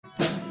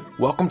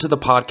Welcome to the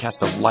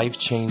podcast of Life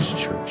Change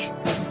Church,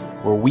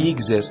 where we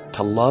exist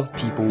to love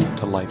people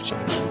to life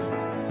change.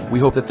 We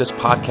hope that this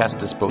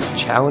podcast is both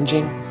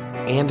challenging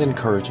and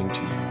encouraging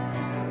to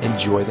you.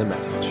 Enjoy the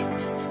message.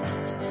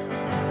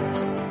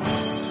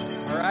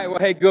 All right, well,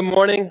 hey, good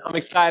morning. I'm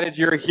excited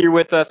you're here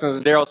with us. And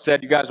as Daryl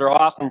said, you guys are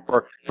awesome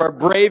for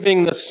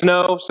braving the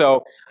snow.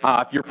 So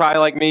if you're probably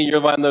like me, you're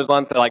one of those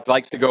ones that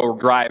likes to go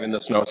drive in the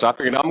snow. So I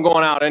figured I'm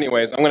going out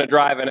anyways. I'm going to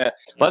drive in it.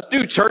 Let's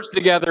do church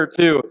together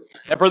too.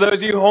 And for those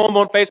of you home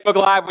on Facebook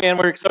Live, man,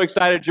 we're so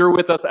excited you're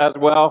with us as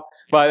well.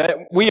 But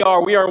we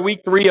are in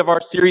week 3 of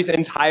our series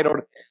entitled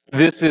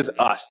This Is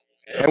Us.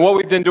 And what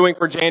we've been doing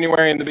for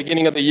January and the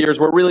beginning of the year is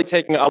we're really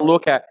taking a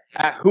look at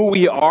who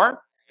we are,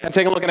 and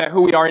taking a look at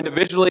who we are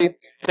individually,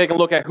 taking a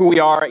look at who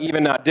we are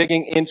even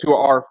digging into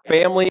our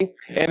family,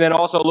 and then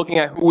also looking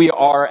at who we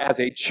are as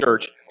a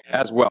church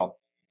as well.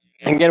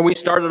 And again, we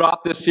started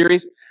off this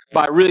series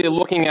by really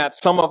looking at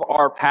some of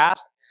our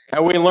past,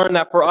 and we learned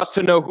that for us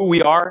to know who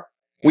we are,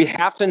 we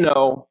have to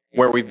know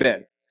where we've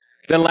been.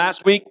 Then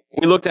last week,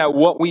 we looked at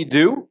what we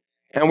do,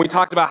 and we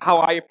talked about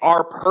how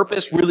our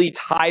purpose really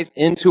ties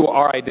into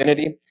our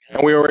identity,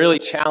 and we were really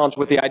challenged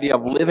with the idea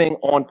of living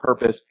on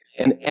purpose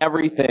in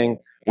everything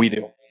we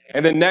do.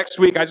 And then next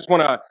week, I just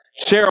want to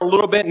share a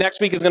little bit. Next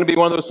week is going to be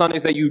one of those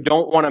Sundays that you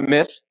don't want to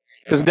miss,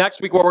 because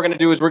next week what we're going to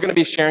do is we're going to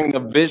be sharing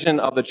the vision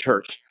of the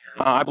church.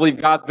 I believe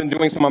God's been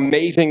doing some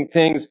amazing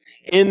things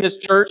in this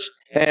church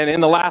and in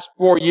the last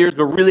 4 years,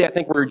 but really I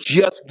think we're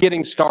just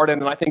getting started,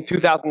 and I think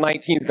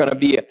 2019 is going to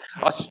be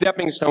a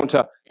stepping stone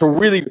to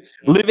really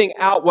living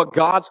out what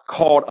God's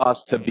called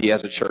us to be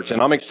as a church.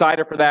 And I'm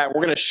excited for that.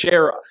 We're going to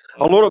share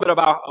a little bit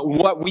about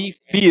what we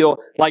feel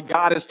like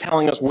God is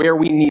telling us where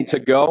we need to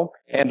go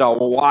and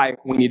why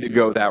we need to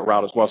go that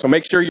route as well. So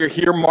make sure you're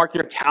here, mark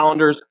your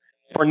calendars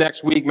for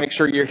next week. Make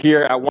sure you're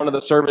here at one of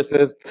the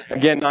services,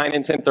 again, 9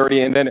 and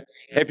 10:30. And then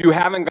if you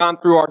haven't gone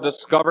through our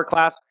Discover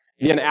class,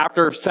 again,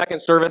 after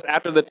second service,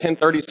 after the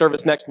 10:30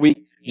 service next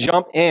week,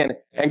 jump in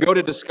and go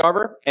to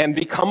Discover and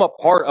become a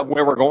part of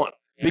where we're going.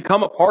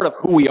 Become a part of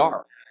who we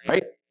are,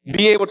 right?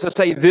 Be able to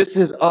say, this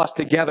is us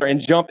together,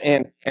 and jump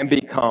in and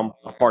become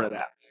a part of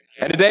that.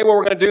 And today what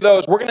we're going to do, though,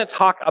 is we're going to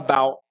talk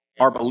about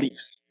our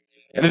beliefs.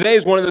 And today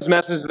is one of those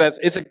messages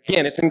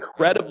it's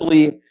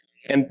incredibly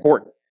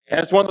important. And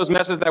it's one of those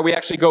messages that we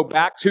actually go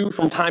back to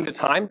from time to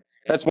time.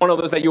 That's one of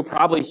those that you'll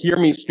probably hear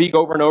me speak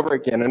over and over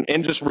again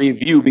and just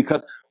review,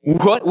 because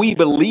what we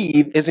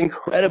believe is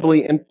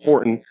incredibly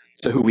important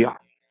to who we are.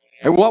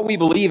 And what we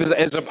believe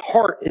is a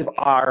part of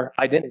our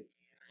identity,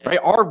 right?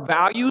 Our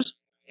values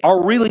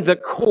are really the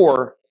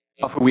core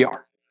of who we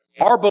are.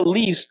 Our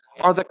beliefs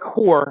are the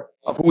core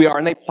of who we are,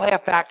 and they play a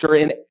factor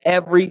in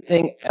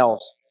everything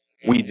else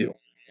we do.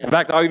 In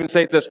fact, I'll even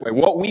say it this way.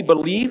 What we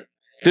believe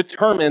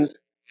determines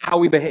how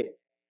we behave.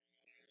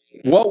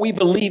 What we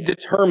believe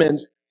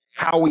determines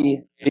how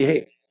we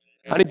behave.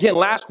 And again,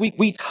 last week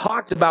we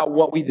talked about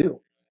what we do.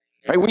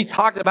 Right? We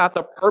talked about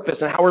the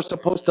purpose and how we're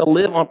supposed to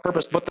live on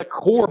purpose, but the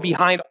core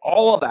behind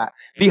all of that,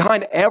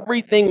 behind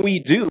everything we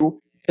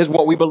do, is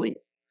what we believe.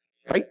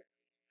 Right?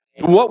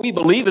 What we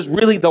believe is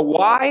really the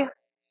why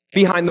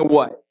behind the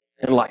what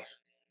in life.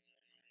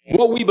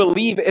 What we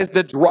believe is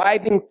the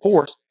driving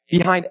force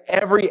behind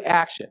every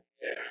action,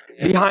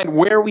 behind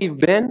where we've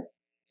been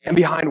and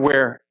behind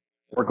where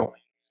we're going.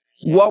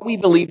 What we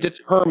believe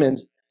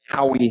determines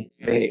how we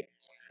behave.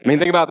 I mean,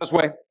 think about it this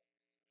way.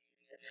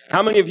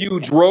 How many of you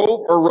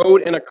drove or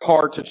rode in a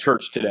car to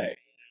church today?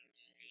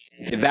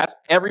 Okay, that's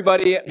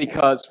everybody,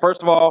 because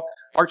first of all,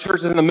 our church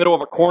is in the middle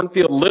of a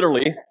cornfield,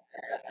 literally.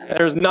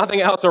 There's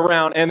nothing else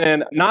around, and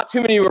then not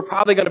too many of you are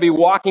probably going to be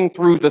walking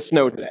through the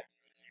snow today.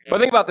 But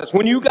think about this.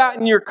 When you got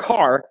in your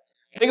car,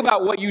 think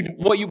about what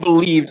you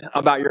believed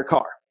about your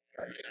car.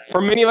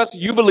 For many of us,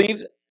 you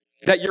believed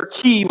that your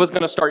key was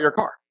going to start your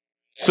car.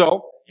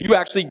 So you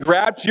actually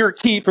grabbed your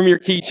key from your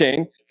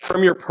keychain,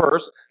 from your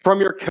purse, from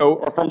your coat,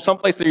 or from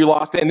someplace that you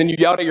lost it, and then you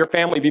yelled at your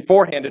family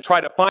beforehand to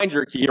try to find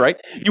your key, right?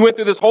 You went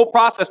through this whole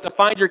process to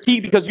find your key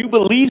because you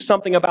believed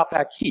something about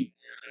that key.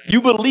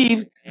 You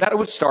believed that it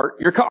would start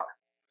your car.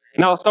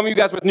 Now, some of you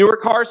guys with newer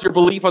cars, your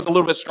belief was a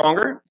little bit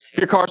stronger. If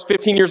your car's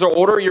 15 years or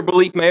older, your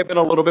belief may have been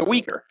a little bit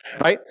weaker,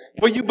 right?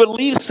 But you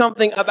believed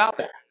something about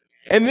that.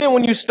 And then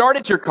when you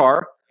started your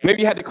car,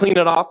 maybe you had to clean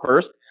it off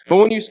first, but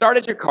when you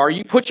started your car,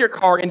 you put your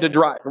car into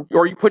drive,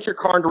 or you put your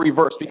car into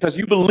reverse, because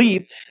you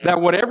believe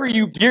that whatever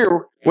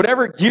gear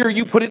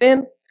you put it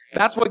in,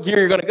 that's what gear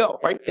you're going to go,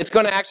 right? It's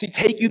going to actually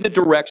take you the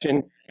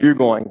direction you're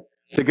going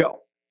to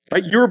go,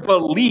 right? Your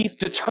belief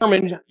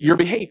determines your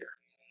behavior.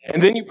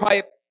 And then you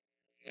probably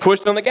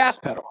pushed on the gas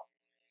pedal.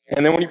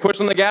 And then when you pushed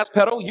on the gas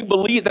pedal, you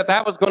believe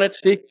that was going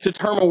to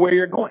determine where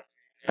you're going.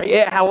 Right?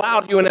 It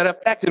allowed you, and it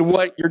affected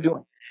what you're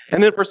doing.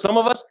 And then for some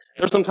of us,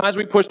 there's some times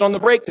we pushed on the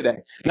brake today.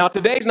 Now,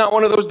 today's not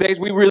one of those days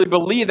we really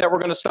believe that we're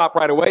going to stop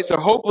right away. So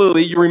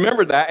hopefully you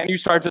remember that and you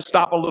start to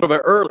stop a little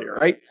bit earlier,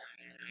 right?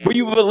 But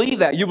you believe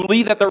that. You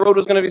believe that the road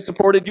was going to be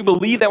supported. You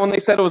believe that when they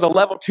said it was a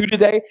level 2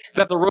 today,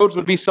 that the roads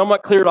would be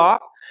somewhat cleared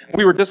off.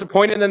 We were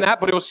disappointed in that,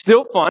 but it was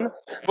still fun.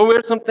 But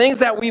there's some things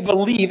that we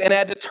believe, and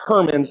that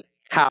determines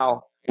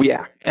how we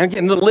act. And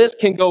again, the list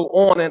can go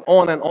on and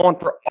on and on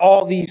for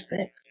all these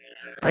things,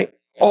 right?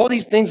 All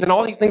these things and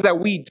all these things that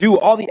we do,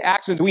 all the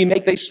actions we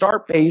make, they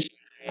start based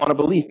on a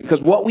belief,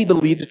 because what we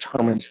believe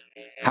determines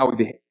how we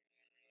behave.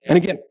 And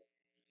again,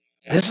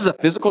 this is a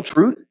physical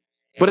truth,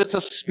 but it's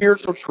a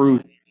spiritual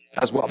truth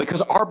as well,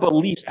 because our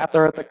beliefs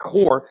are at the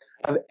core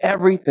of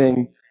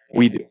everything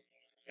we do.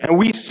 And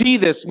we see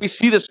the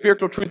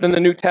spiritual truth in the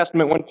New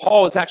Testament when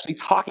Paul is actually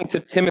talking to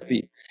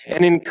Timothy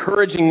and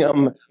encouraging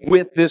him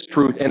with this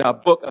truth in a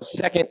book of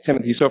 2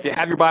 Timothy. So if you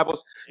have your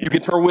Bibles, you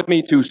can turn with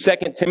me to 2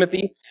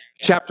 Timothy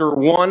chapter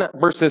 1,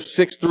 verses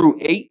 6 through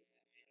 8.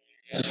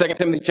 So 2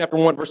 Timothy chapter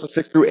 1, verses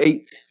 6 through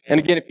 8. And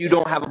again, if you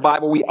don't have a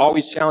Bible, we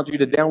always challenge you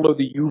to download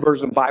the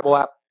YouVersion Bible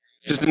app.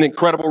 Just an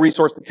incredible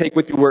resource to take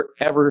with you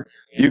wherever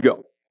you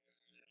go.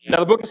 Now,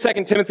 the book of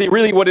 2 Timothy,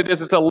 really what it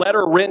is, it's a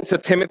letter written to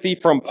Timothy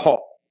from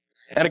Paul.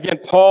 And again,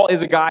 Paul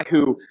is a guy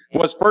who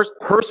was first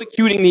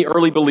persecuting the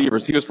early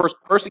believers. He was first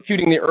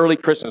persecuting the early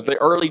Christians, the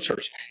early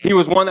church. He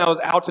was one that was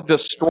out to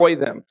destroy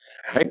them,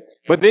 right?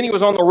 But then he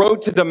was on the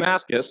road to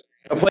Damascus,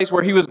 a place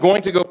where he was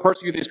going to go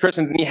persecute these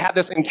Christians, and he had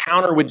this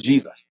encounter with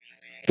Jesus.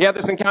 He had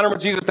this encounter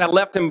with Jesus that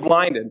left him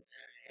blinded.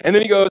 And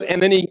then he goes,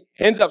 and then he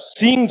ends up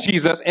seeing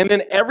Jesus, and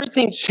then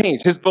everything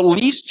changed. His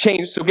beliefs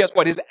changed, so guess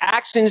what? His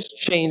actions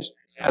changed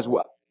as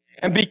well.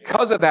 And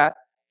because of that,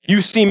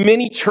 you see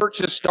many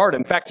churches start.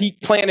 In fact, he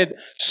planted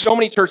so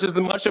many churches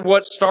that much of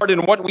what started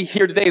and what we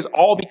hear today is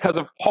all because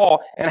of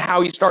Paul and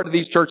how he started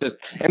these churches.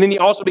 And then he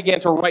also began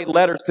to write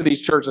letters to these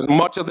churches.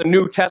 Much of the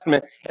New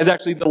Testament is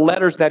actually the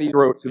letters that he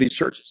wrote to these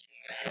churches.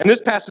 And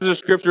this passage of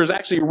Scripture is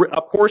actually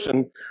a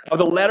portion of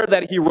the letter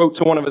that he wrote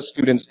to one of his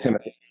students,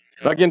 Timothy.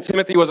 Again,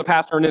 Timothy was a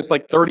pastor in his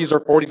 30s or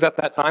 40s at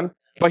that time,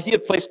 but he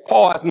had placed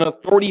Paul as an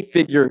authority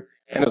figure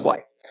in his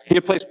life. He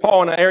had placed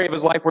Paul in an area of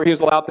his life where he was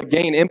allowed to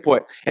gain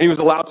input and he was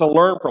allowed to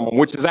learn from him,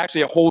 which is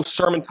actually a whole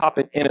sermon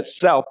topic in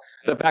itself,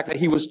 the fact that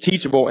he was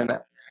teachable in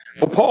that.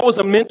 Well, Paul was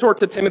a mentor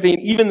to Timothy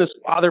and even this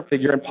father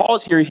figure, and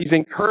Paul's here, he's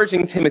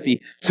encouraging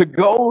Timothy to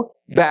go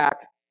back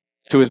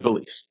to his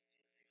beliefs,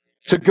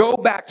 to go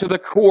back to the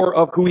core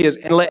of who he is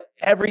and let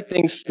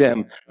everything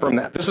stem from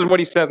that. This is what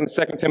he says in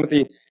 2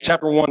 Timothy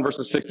chapter 1,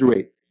 verses 6 through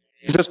 8.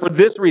 He says, "For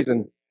this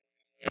reason,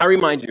 I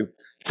remind you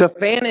to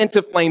fan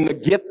into flame the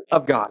gift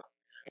of God,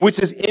 which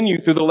is in you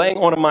through the laying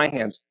on of my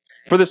hands.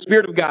 For the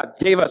Spirit God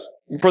gave us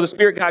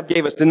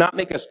did not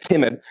make us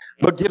timid,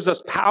 but gives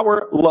us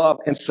power, love,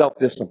 and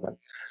self-discipline.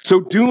 So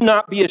do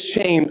not be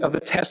ashamed of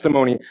the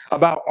testimony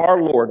about our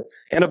Lord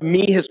and of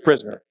me, his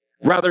prisoner.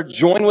 Rather,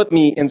 join with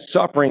me in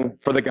suffering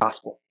for the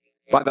gospel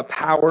by the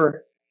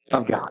power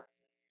of God."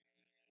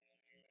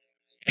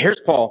 Here's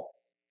Paul,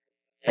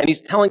 and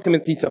he's telling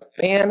Timothy to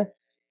fan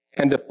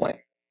and to flame,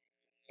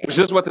 which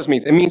is what this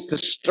means. It means to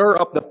stir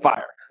up the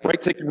fire. Right?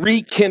 To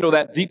rekindle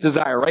that deep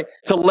desire, right?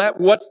 To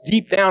let what's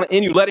deep down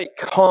in you, let it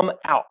come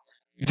out.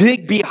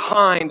 Dig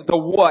behind the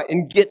what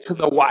and get to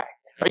the why.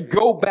 Right?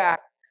 Go back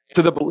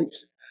to the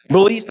beliefs.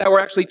 Beliefs that were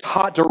actually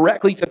taught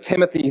directly to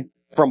Timothy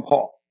from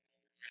Paul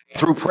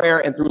through prayer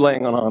and through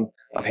laying on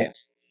of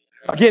hands.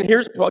 Again,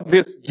 here's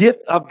this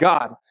gift of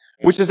God,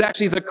 which is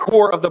actually the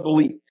core of the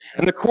belief.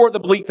 And the core of the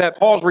belief that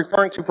Paul's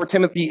referring to for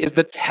Timothy is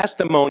the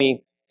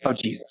testimony of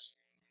Jesus.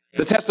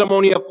 The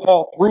testimony of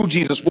Paul through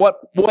Jesus, what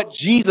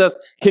Jesus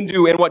can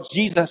do and what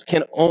Jesus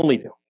can only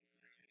do.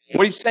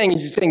 What he's saying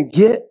is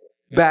get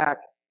back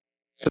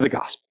to the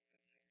gospel.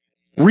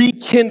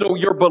 Rekindle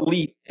your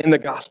belief in the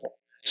gospel.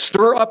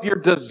 Stir up your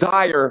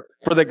desire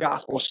for the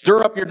gospel.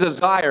 Stir up your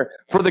desire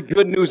for the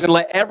good news and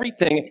let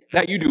everything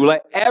that you do,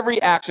 let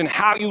every action,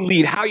 how you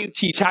lead, how you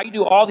teach, how you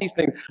do all these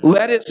things,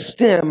 let it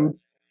stem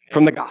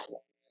from the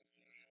gospel.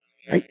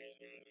 Right?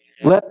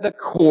 Let the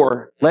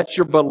core, let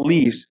your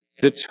beliefs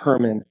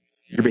determine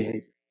your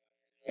behavior.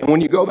 And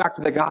when you go back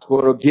to the gospel,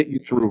 it'll get you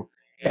through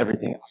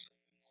everything else.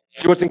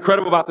 See, what's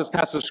incredible about this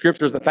passage of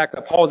Scripture is the fact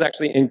that Paul is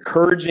actually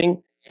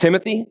encouraging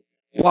Timothy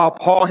while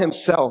Paul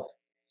himself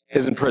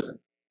is in prison.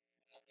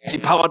 See,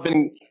 Paul had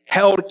been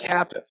held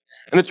captive.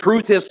 And the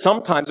truth is,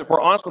 sometimes, if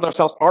we're honest with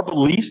ourselves, our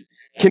beliefs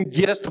can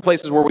get us to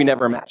places where we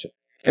never imagined.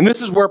 And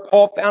this is where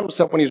Paul found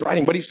himself when he's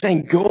writing. But he's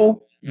saying,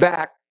 go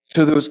back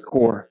to those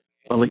core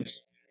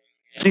beliefs.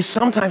 See,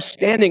 sometimes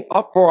standing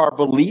up for our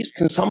beliefs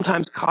can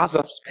sometimes cause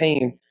us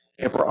pain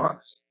if we're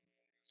honest.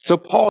 So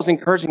Paul is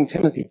encouraging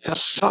Timothy to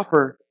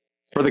suffer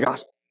for the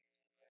gospel.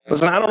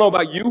 Listen, I don't know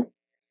about you,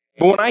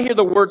 but when I hear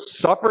the word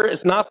suffer,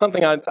 it's not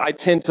something I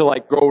tend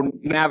to go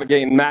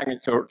navigate and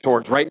magnet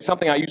towards, right? It's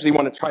something I usually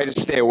want to try to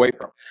stay away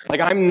from.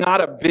 I'm not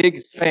a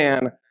big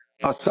fan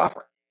of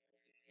suffering.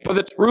 But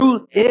the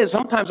truth is,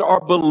 sometimes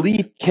our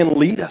belief can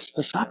lead us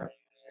to suffer.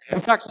 In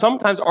fact,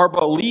 sometimes our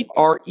belief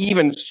are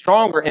even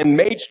stronger and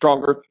made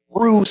stronger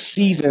through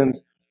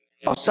seasons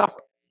of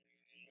suffering.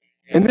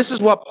 And this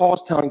is what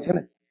Paul's telling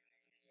Timothy.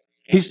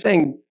 He's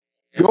saying,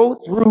 Go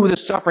through the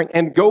suffering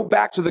and go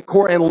back to the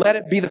core and let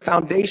it be the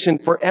foundation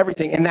for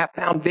everything. And that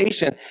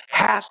foundation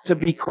has to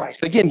be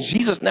Christ. Again,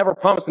 Jesus never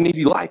promised an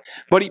easy life,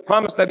 but he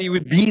promised that he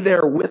would be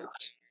there with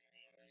us.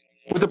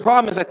 But the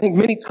problem is, I think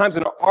many times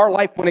in our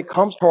life, when it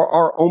comes to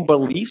our own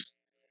beliefs,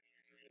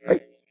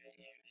 right,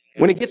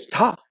 when it gets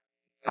tough,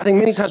 I think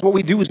many times what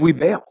we do is we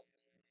bail.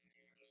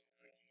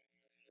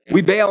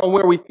 We bail on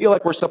where we feel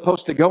like we're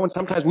supposed to go, and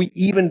sometimes we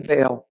even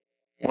bail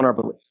on our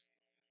beliefs.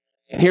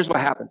 And here's what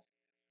happens.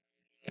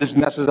 This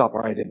messes up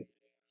our identity.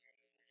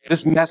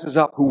 This messes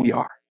up who we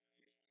are.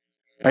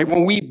 Right?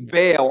 When we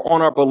bail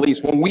on our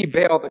beliefs, when we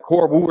bail at the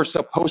core of who we're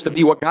supposed to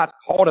be, what God's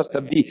called us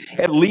to be,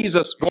 it leaves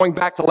us, going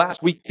back to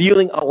last week,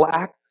 feeling a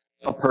lack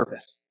of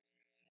purpose.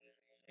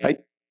 Right?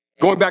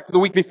 Going back to the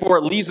week before,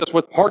 it leaves us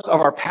with parts of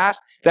our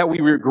past that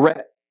we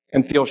regret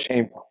and feel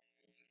shameful.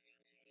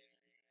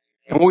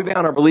 And when we bail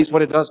on our beliefs,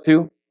 what it does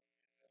too,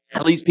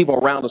 it leaves people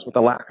around us with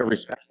a lack of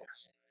respect for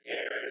us.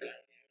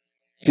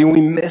 See,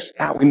 we miss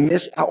out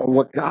on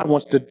what God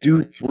wants to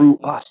do through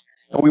us.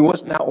 And we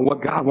miss out on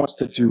what God wants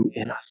to do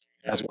in us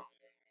as well.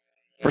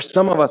 For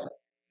some of us,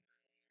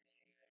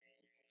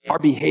 our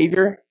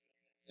behavior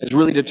is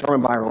really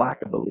determined by our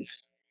lack of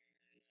beliefs.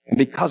 And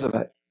because of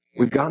it,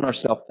 we've gotten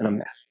ourselves in a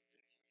mess.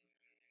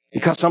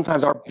 Because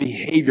sometimes our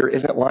behavior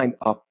isn't lined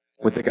up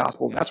with the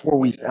gospel. That's where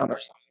we found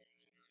ourselves.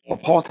 Well,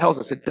 Paul tells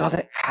us it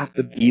doesn't have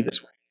to be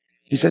this way.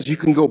 He says you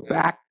can go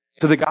back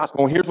to the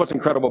gospel. And here's what's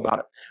incredible about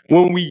it.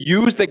 When we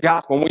use the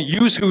gospel, when we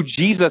use who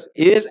Jesus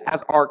is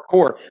as our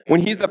core,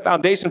 when he's the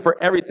foundation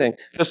for everything,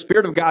 the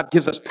Spirit of God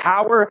gives us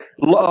power,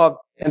 love,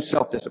 and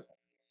self-discipline.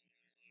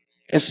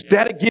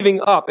 Instead of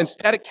giving up,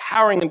 instead of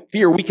cowering in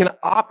fear, we can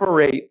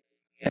operate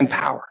in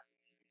power.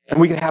 And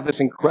we can have this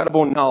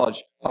incredible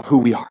knowledge of who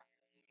we are.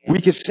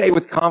 We can say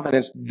with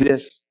confidence,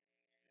 this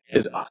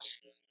is us.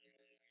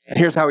 And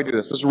here's how we do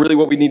this. This is really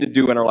what we need to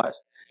do in our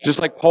lives.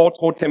 Just like Paul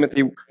told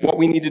Timothy, what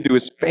we need to do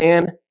is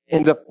fan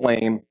into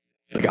flame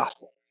the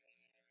gospel.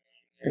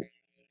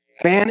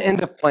 Fan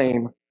into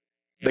flame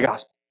the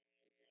gospel.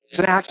 It's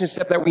an action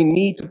step that we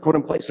need to put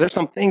in place. There's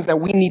some things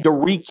that we need to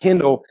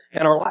rekindle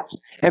in our lives.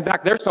 In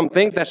fact, there's some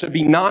things that should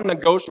be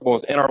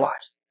non-negotiables in our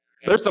lives.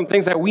 There's some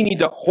things that we need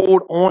to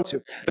hold on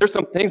to. There's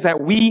some things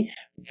that we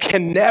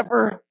can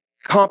never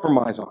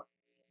compromise on.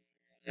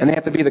 And they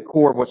have to be the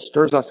core of what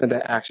stirs us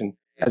into action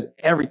as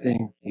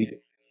everything we do.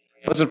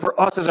 Listen, for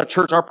us as a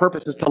church, our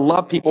purpose is to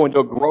love people into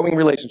a growing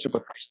relationship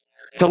with Christ.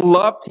 To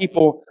love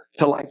people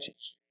to life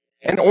change.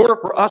 In order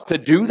for us to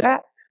do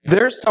that,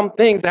 there's some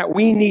things that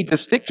we need to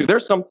stick to.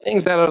 There's some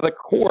things that are the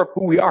core of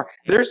who we are.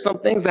 There's some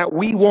things that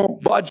we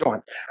won't budge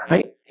on,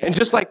 right? And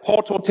just like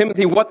Paul told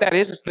Timothy, what that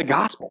is the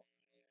gospel.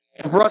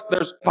 And for us,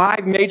 there's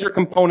 5 major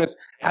components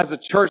as a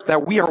church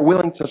that we are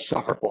willing to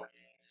suffer for,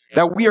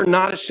 that we are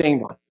not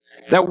ashamed of,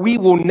 that we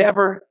will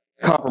never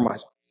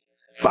compromise on.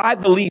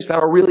 5 beliefs that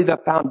are really the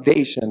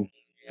foundation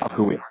of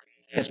who we are.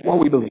 It's what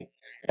we believe.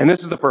 And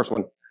this is the first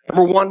one.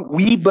 Number 1,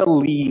 we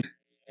believe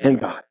in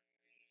God.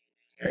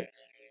 Okay.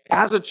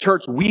 As a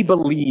church, we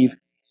believe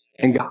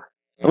in God.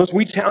 Unless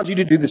we challenge you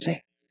to do the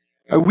same.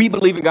 We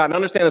believe in God. And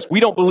understand this, we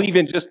don't believe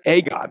in just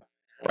a God.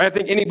 Right? I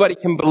think anybody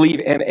can believe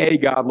in a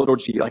God, little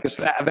g. Like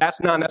that's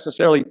not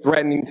necessarily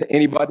threatening to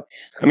anybody.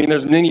 I mean,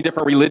 there's many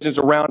different religions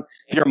around.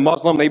 If you're a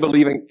Muslim, they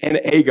believe in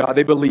a God.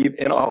 They believe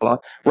in Allah.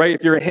 Right?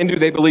 If you're a Hindu,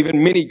 they believe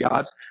in many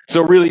gods.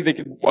 So really,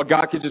 a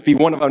God could just be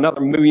one of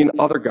another million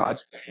other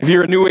gods. If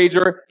you're a New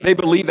Ager, they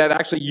believe that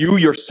actually you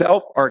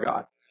yourself are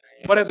God.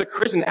 But as a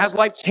Christian, as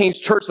Life Change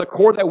Church, the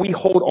core that we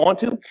hold on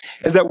to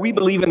is that we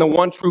believe in the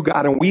one true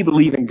God, and we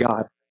believe in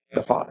God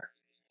the Father.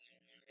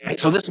 Right?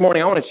 So this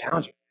morning, I want to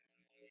challenge you.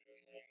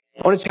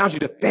 I want to challenge you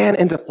to fan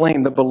into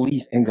flame the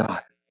belief in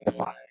God the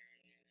Father.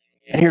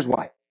 And here's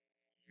why.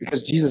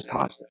 Because Jesus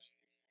taught us this.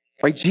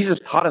 Right? Jesus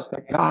taught us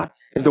that God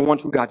is the one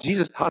true God.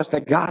 Jesus taught us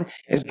that God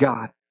is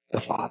God the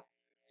Father.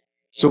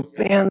 So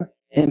fan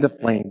into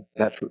flame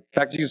that truth.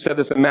 In fact, Jesus said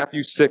this in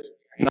Matthew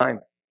 6:9.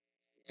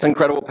 It's an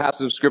incredible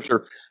passage of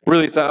Scripture.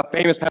 Really, it's a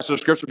famous passage of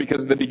Scripture because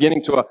it's the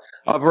beginning to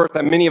a verse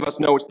that many of us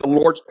know. It's the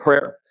Lord's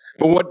Prayer.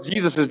 But what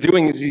Jesus is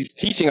doing is he's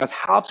teaching us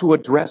how to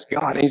address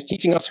God. And he's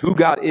teaching us who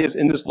God is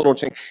in this little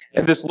change.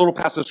 In this little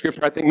passage of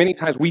Scripture, I think many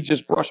times we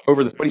just brush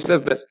over this. But he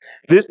says this.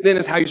 This then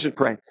is how you should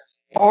pray.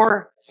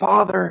 Our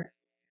Father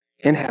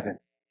in heaven,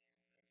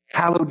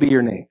 hallowed be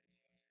your name.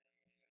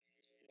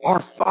 Our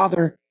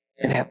Father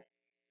in heaven.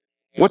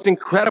 What's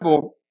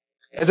incredible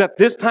is at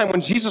this time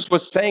when Jesus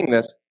was saying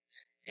this,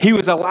 he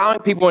was allowing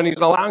people, and he was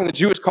allowing the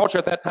Jewish culture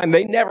at that time,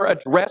 they never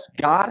addressed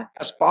God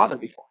as Father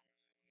before.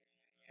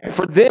 And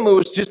for them, it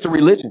was just a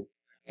religion.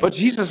 But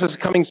Jesus is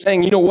coming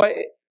saying, you know what?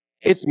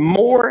 It's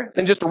more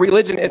than just a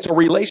religion. It's a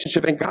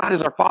relationship, and God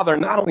is our Father.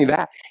 And not only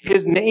that,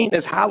 his name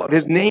is hallowed.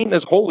 His name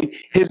is holy.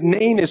 His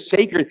name is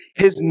sacred.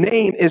 His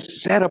name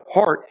is set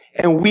apart,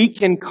 and we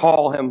can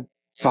call him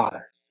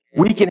Father.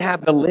 We can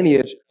have the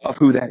lineage of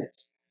who that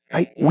is.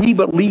 Right? We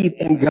believe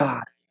in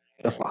God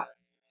the Father.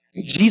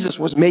 Jesus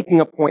was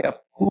making a point of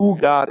who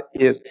God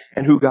is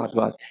and who God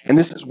was. And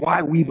this is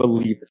why we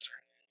believe this.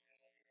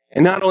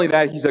 And not only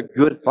that, he's a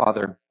good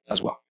Father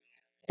as well.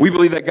 We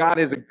believe that God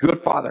is a good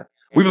Father.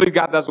 We believe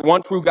God, that's the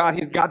one true God.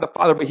 He's God the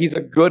Father, but he's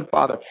a good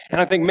Father.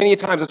 And I think many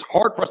times it's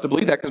hard for us to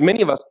believe that because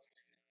many of us,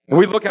 when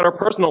we look at our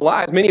personal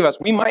lives, many of us,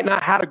 we might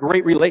not have a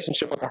great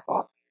relationship with our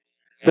Father.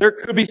 There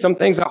could be some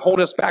things that hold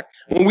us back.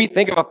 When we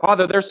think of a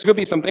Father, there could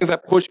be some things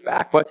that push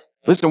back. But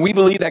listen, we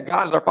believe that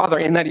God is our Father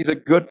and that he's a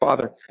good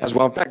Father as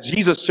well. In fact,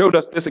 Jesus showed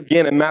us this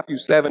again in Matthew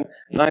 7,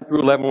 9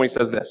 through 11 when he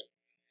says this.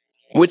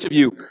 Which of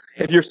you,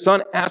 if your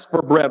son asks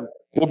for bread,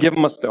 will give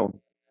him a stone?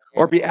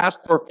 Or if he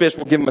asks for a fish,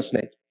 will give him a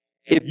snake?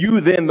 If you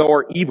then, though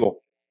are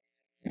evil,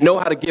 know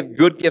how to give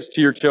good gifts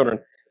to your children,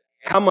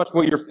 how much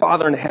will your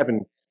Father in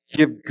heaven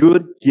give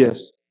good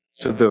gifts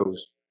to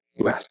those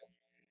who ask him?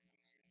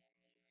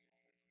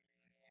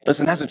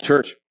 Listen, as a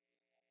church,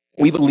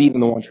 we believe in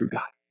the one true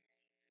God.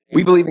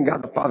 We believe in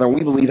God the Father, and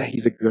we believe that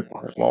he's a good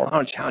Father as well. I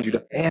want to challenge you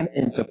to fan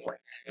into flame.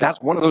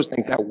 That's one of those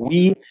things that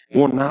we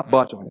will not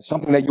budge on. It's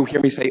something that you'll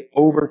hear me say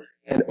over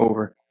and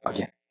over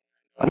again.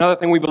 Another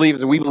thing we believe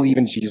is that we believe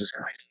in Jesus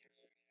Christ.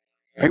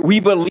 Right? We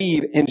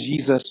believe in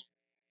Jesus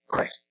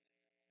Christ.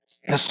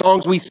 The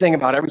songs we sing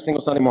about every single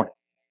Sunday morning,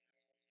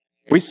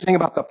 we sing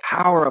about the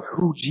power of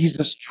who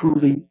Jesus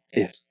truly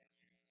is.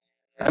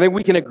 I think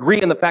we can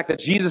agree on the fact that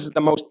Jesus is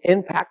the most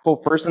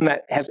impactful person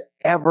that has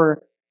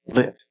ever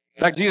lived.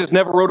 In fact, Jesus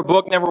never wrote a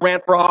book, never ran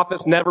for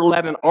office, never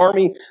led an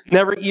army,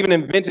 never even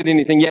invented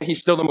anything, yet he's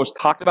still the most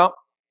talked about.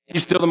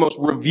 He's still the most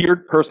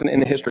revered person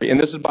in history. And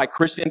this is by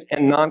Christians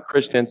and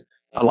non-Christians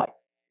alike.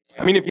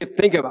 I mean, if you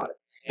think about it,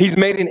 he's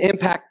made an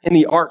impact in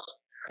the arts.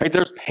 Right?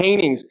 There's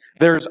paintings,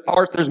 there's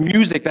arts, there's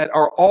music that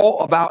are all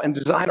about and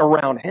designed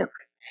around him.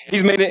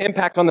 He's made an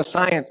impact on the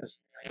sciences.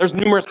 There's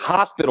numerous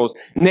hospitals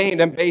named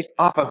and based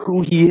off of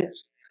who he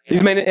is.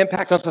 He's made an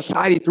impact on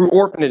society through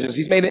orphanages.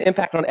 He's made an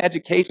impact on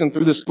education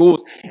through the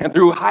schools and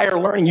through higher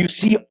learning. You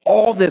see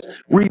all this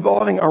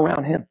revolving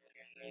around him.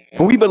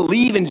 And we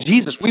believe in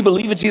Jesus. We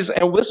believe in Jesus.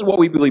 And this is what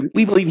we believe.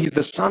 We believe he's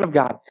the Son of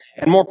God.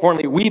 And more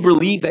importantly, we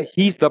believe that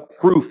he's the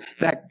proof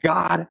that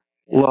God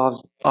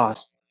loves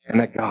us and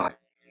that God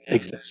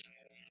exists.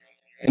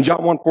 In John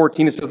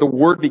 1:14, it says, the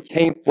Word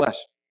became flesh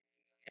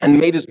and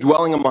made his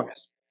dwelling among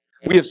us.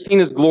 We have seen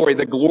his glory,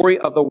 the glory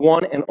of the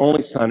one and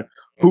only Son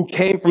who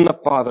came from the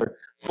Father,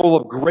 full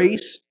of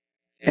grace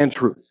and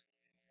truth.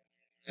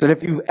 So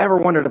if you've ever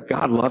wondered if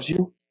God loves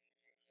you,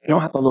 you don't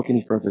have to look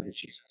any further than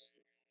Jesus.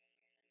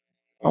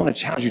 I want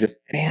to challenge you to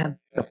fan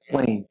the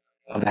flame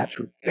of that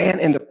truth. Fan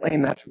into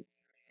flame that truth.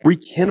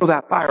 Rekindle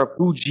that fire of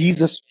who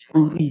Jesus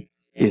truly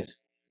is.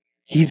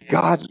 He's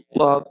God's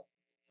love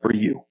for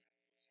you.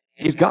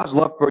 He's God's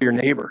love for your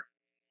neighbor.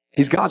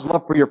 He's God's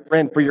love for your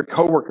friend, for your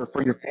coworker,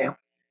 for your family.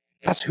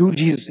 That's who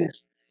Jesus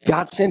is.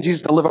 God sent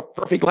Jesus to live a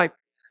perfect life,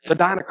 to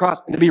die on a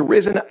cross, and to be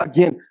risen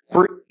again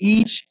for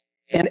each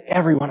and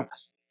every one of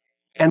us.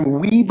 And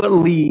we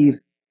believe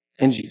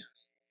in Jesus.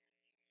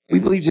 We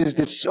believe Jesus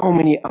did so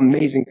many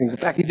amazing things. In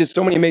fact, he did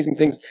so many amazing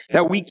things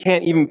that we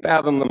can't even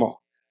fathom them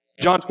all.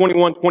 John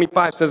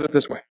 21:25 says it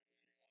this way.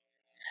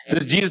 It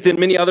says, Jesus did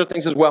many other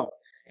things as well.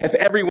 If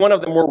every one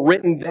of them were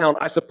written down,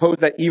 I suppose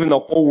that even the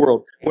whole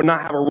world would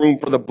not have a room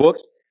for the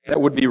books that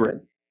would be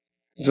written.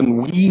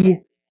 Listen,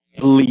 we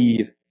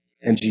believe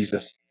in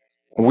Jesus,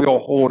 and we all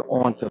hold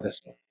on to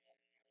this one.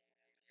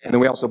 And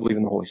then we also believe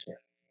in the Holy Spirit.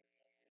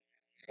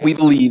 We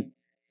believe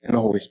in the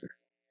Holy Spirit.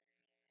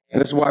 And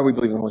this is why we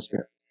believe in the Holy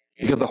Spirit.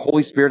 Because the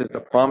Holy Spirit is the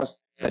promise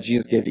that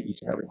Jesus gave to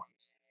each and every one of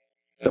us.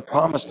 The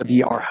promise to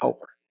be our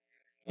helper.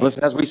 And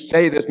listen, as we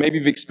say this, maybe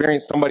you've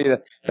experienced somebody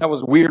that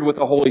was weird with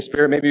the Holy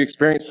Spirit. Maybe you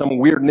experienced some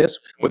weirdness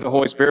with the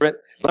Holy Spirit.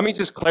 Let me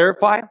just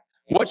clarify.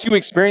 What you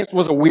experienced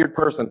was a weird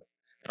person,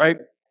 right?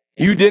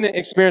 You didn't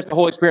experience the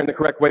Holy Spirit in the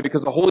correct way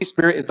because the Holy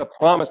Spirit is the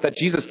promise that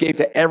Jesus gave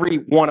to every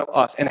one of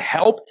us. And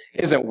help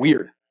isn't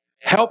weird.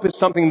 Help is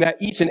something that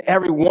each and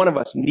every one of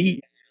us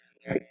need.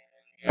 Right?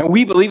 And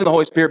we believe in the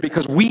Holy Spirit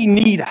because we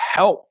need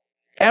help.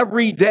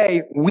 Every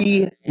day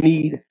we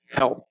need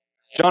help.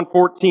 John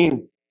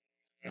 14,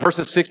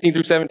 verses 16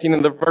 through 17,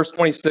 and the verse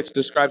 26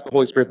 describes the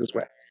Holy Spirit this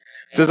way.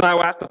 It says, and I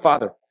will ask the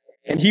Father,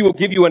 and he will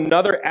give you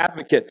another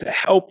advocate to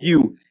help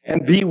you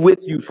and be with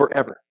you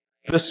forever.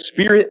 The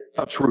Spirit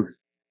of truth.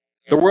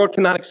 The world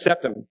cannot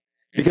accept him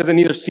because it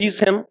neither sees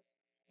him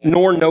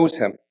nor knows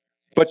him.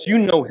 But you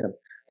know him,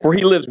 for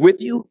he lives with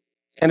you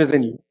and is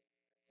in you.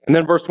 And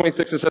then verse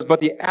 26, it says,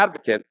 but the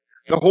advocate,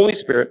 the Holy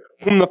Spirit,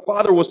 whom the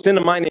Father will send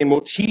in my name,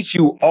 will teach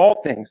you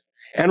all things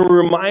and will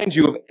remind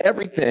you of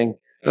everything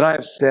that I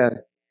have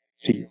said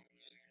to you.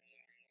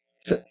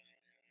 So,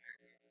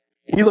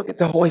 we look at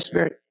the Holy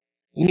Spirit.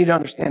 You need to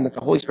understand that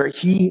the Holy Spirit,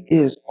 he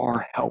is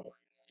our helper.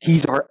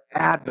 He's our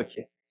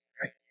advocate.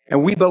 Right?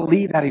 And we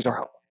believe that he's our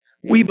helper.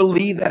 We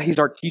believe that he's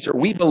our teacher.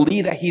 We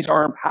believe that he's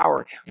our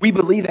empowerer. We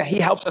believe that he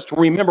helps us to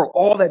remember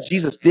all that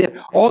Jesus did,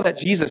 all that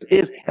Jesus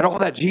is, and all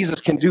that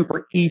Jesus can do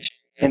for each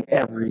and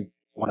every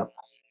one of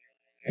us.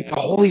 The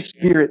Holy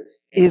Spirit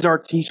is our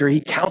teacher.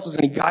 He counsels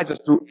and he guides us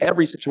through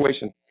every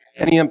situation.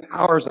 And he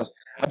empowers us.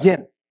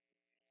 Again,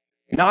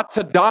 not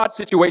to dodge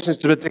situations,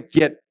 but to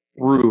get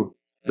through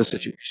the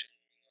situation.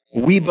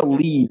 We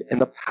believe in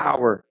the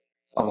power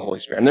of the Holy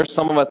Spirit. And there's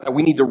some of us that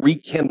we need to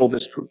rekindle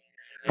this truth.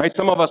 Right?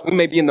 Some of us, we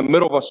may be in the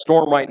middle of a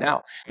storm right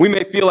now. We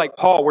may feel like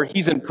Paul, where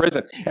he's in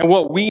prison. And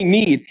what we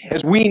need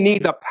is we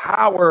need the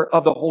power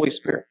of the Holy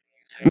Spirit.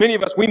 Many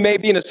of us, we may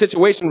be in a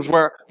situation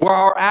where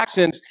our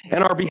actions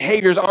and our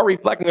behaviors are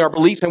reflecting our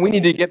beliefs, and we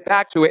need to get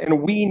back to it,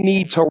 and we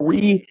need to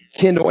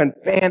rekindle and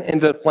fan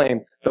into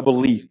flame the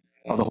belief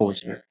of the Holy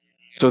Spirit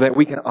so that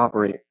we can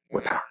operate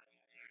with power.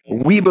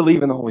 We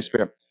believe in the Holy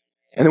Spirit,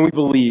 and then we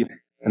believe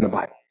in the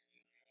Bible.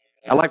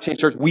 At Life Change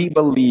Church, we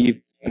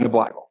believe in the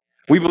Bible.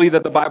 We believe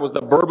that the Bible is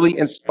the verbally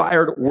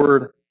inspired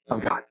Word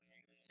of God.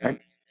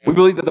 Right? We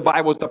believe that the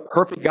Bible is the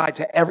perfect guide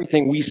to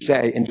everything we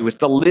say and do. It's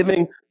the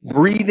living,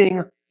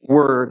 breathing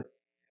Word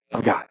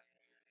of God.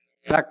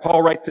 In fact,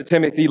 Paul writes to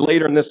Timothy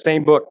later in this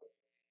same book,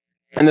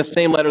 in the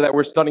same letter that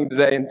we're studying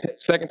today, in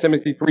 2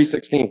 Timothy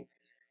 3:16. And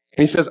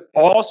he says,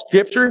 all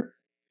Scripture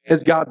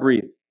is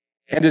God-breathed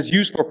and is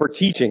useful for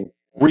teaching,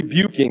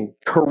 rebuking,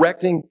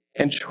 correcting,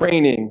 and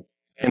training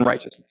in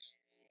righteousness.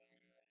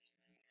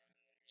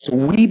 So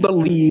we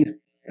believe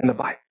in the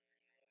Bible.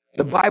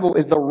 The Bible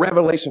is the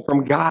revelation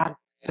from God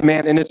to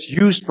man, and it's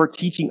used for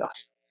teaching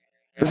us.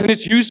 Listen,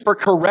 it's used for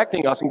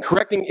correcting us, and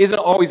correcting isn't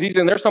always easy.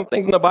 And there's some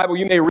things in the Bible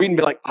you may read and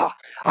be like,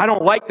 I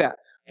don't like that.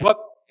 But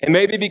it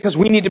may be because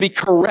we need to be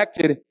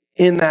corrected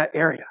in that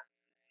area.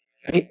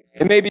 Right?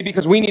 It may be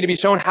because we need to be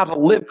shown how to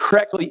live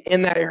correctly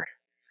in that area.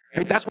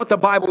 Right? That's what the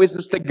Bible is.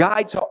 It's the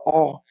guide to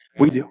all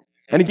we do.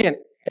 And again,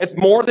 it's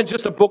more than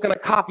just a book and a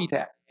coffee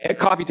table.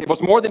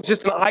 It's more than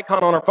just an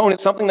icon on our phone.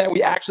 It's something that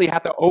we actually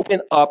have to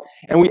open up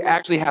and we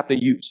actually have to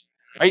use.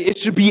 Right? It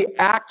should be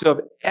active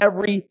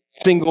every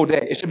single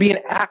day. It should be an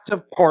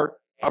active part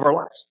of our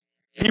lives.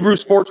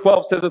 Hebrews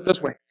 4:12 says it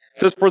this way.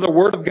 It says, for the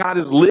word of God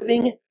is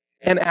living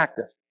and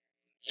active,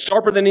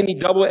 sharper than any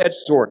double-edged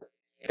sword.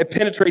 It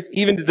penetrates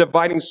even to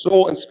dividing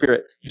soul and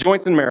spirit,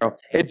 joints and marrow.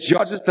 It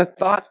judges the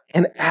thoughts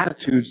and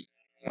attitudes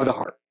of the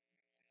heart.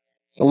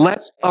 So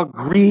let's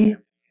agree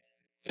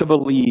to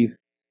believe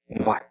in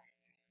the Bible.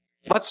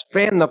 Let's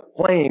fan the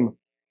flame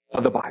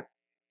of the Bible.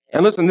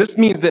 And listen, this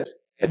means this.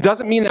 It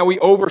doesn't mean that we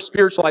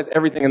over-spiritualize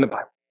everything in the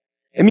Bible.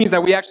 It means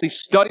that we actually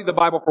study the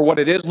Bible for what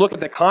it is, look at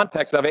the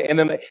context of it, and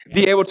then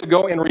be able to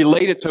go and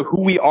relate it to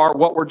who we are,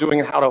 what we're doing,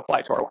 and how to apply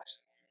it to our lives.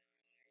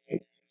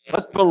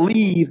 Let's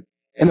believe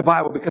in the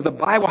Bible because the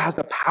Bible has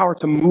the power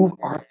to move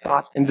our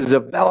thoughts and to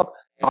develop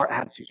our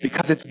attitudes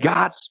because it's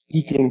God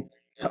speaking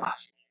to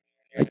us.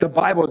 Like the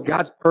Bible is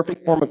God's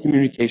perfect form of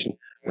communication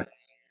with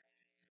us.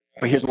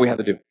 But here's what we have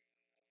to do.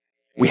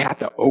 We have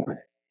to open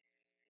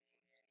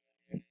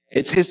it.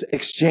 It's His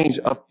exchange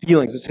of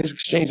feelings. It's His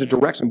exchange of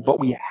direction, but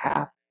we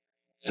have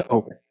to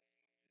open it.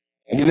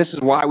 And this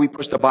is why we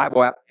push the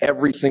Bible app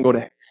every single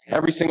day.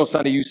 Every single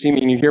Sunday you see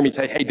me and you hear me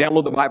say, hey,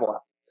 download the Bible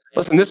app.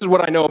 Listen, this is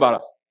what I know about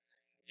us.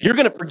 You're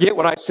going to forget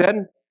what I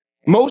said,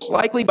 most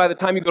likely by the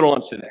time you go to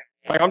lunch today.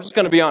 Like, I'm just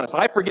going to be honest.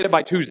 I forget it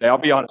by Tuesday. I'll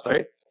be honest,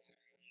 right?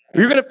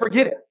 You're going to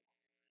forget it.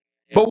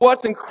 But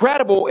what's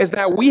incredible is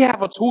that we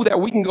have a tool that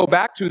we can go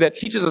back to that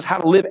teaches us how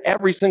to live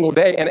every single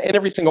day and in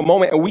every single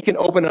moment, and we can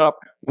open it up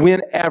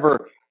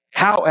whenever,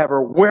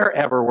 however,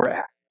 wherever we're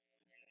at.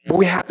 But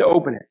we have to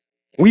open it.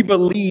 We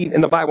believe in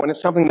the Bible, and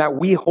it's something that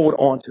we hold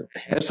on to.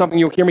 And it's something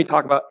you'll hear me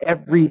talk about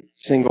every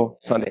single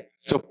Sunday.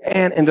 So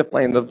fan into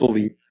flame the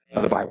belief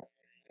of the Bible.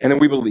 And then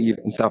we believe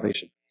in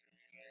salvation.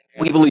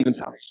 We believe in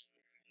salvation.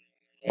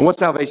 And what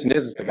salvation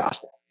is the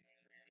gospel.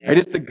 Right?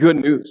 It's the good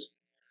news.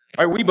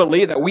 Right? We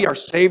believe that we are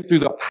saved through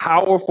the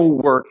powerful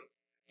work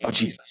of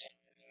Jesus.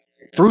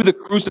 Through the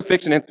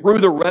crucifixion and through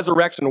the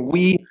resurrection,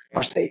 we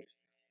are saved.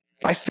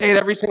 I say it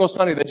every single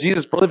Sunday that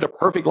Jesus lived a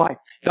perfect life,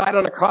 died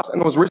on a cross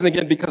and was risen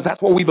again because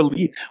that's what we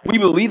believe. We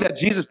believe that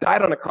Jesus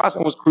died on a cross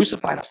and was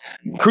crucified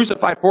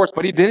for us,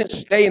 but He didn't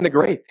stay in the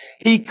grave.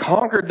 He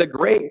conquered the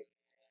grave.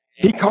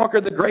 He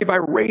conquered the grave by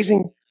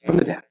raising from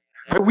the dead.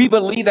 Right? We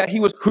believe that He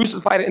was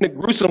crucified in a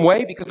gruesome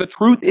way because the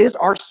truth is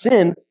our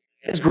sin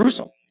is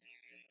gruesome.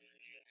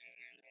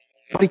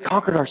 But He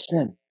conquered our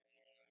sin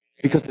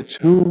because the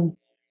tomb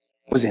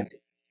was empty.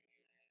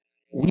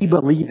 We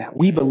believe that.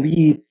 We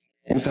believe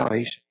in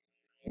salvation.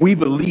 We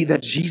believe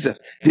that Jesus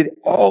did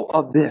all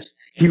of this.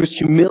 He was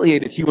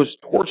humiliated. He was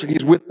tortured. He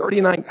was whipped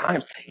 39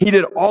 times. He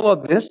did all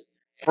of this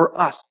for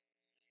us.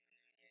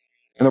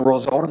 And the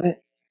result of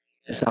it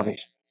is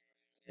salvation.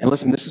 And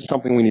listen, this is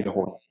something we need to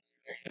hold on.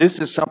 This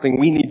is something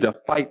we need to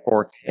fight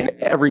for in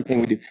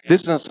everything we do.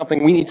 This is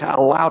something we need to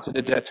allow to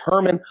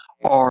determine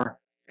our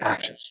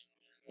actions.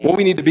 What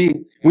we need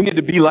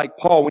to be like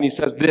Paul when he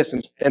says this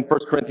in 1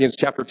 Corinthians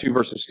chapter 2,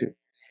 verses 2.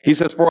 He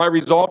says, for I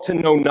resolved to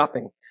know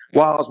nothing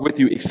while I was with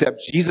you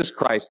except Jesus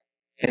Christ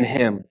and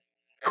Him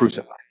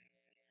crucified.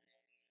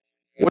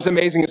 What's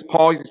amazing is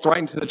Paul, he's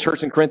writing to the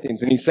church in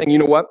Corinthians, and he's saying, you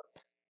know what?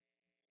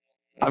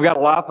 I've got a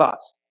lot of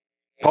thoughts.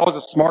 Paul's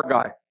a smart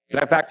guy. In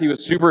fact, he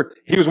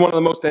was one of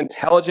the most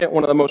intelligent,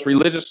 one of the most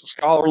religious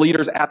scholar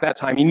leaders at that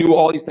time. He knew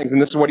all these things,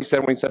 and this is what he said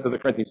when he said to the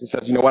Corinthians. He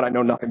says, you know what? I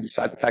know nothing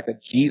besides the fact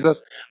that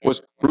Jesus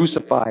was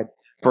crucified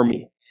for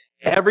me.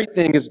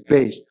 Everything is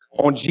based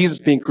on Jesus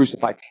being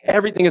crucified.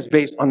 Everything is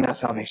based on that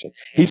salvation.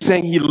 He's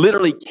saying he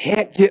literally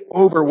can't get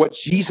over what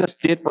Jesus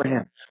did for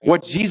him,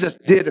 what Jesus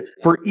did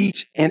for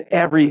each and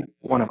every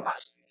one of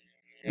us.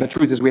 And the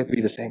truth is we have to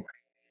be the same way.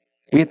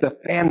 We have to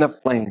fan the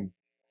flame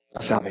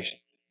of salvation.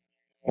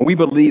 And we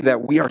believe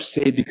that we are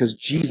saved because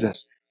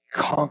Jesus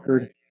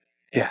conquered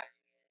death.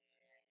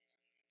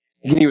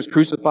 Again, he was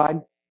crucified,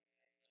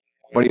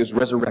 but he was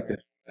resurrected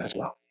as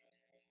well.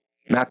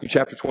 Matthew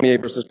chapter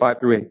 28, verses 5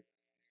 through 8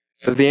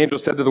 says, the angel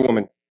said to the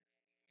woman,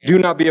 do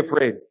not be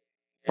afraid,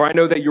 for I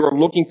know that you are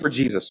looking for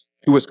Jesus,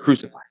 who was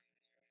crucified.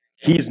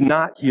 He's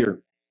not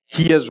here.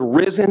 He has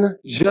risen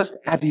just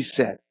as he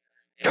said.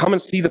 Come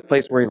and see the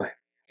place where he lay.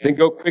 Then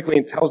go quickly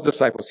and tell his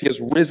disciples, he has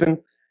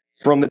risen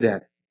from the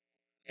dead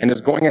and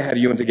is going ahead of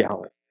you into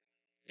Galilee.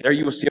 There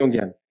you will see him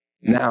again.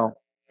 Now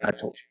I've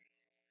told you.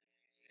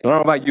 So I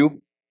don't know about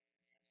you,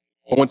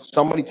 but when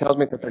somebody tells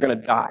me that they're going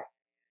to die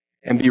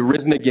and be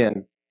risen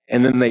again,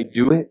 and then they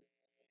do it,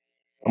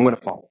 I'm going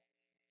to follow.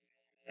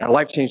 At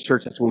Life Change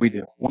Church, that's what we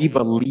do. We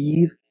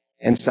believe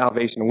in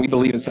salvation. And we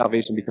believe in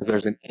salvation because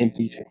there's an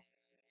empty tomb.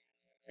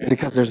 And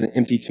because there's an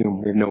empty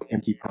tomb, we have no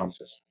empty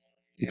promises.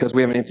 Because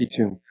we have an empty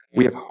tomb,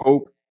 we have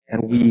hope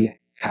and we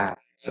have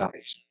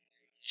salvation.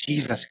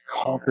 Jesus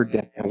conquered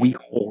death and we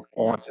hold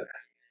on to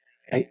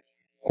that. Right?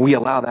 We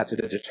allow that to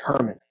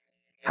determine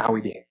how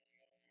we behave.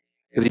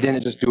 Because he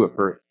didn't just do it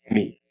for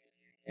me.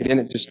 He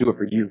didn't just do it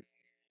for you.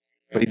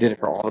 But he did it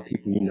for all the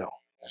people you know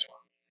as well.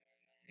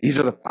 These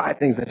are the 5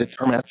 things that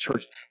determine as a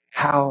church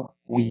how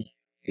we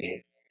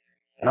behave.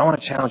 And I want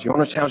to challenge you. I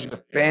want to challenge you to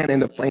fan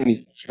into flame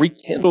these things.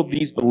 Rekindle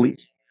these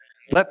beliefs.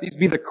 Let these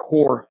be the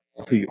core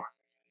of who you are.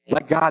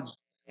 Let God,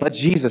 let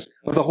Jesus,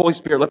 let the Holy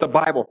Spirit, let the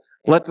Bible,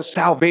 let the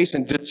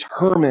salvation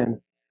determine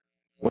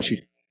what you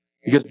do.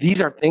 Because these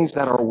are things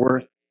that are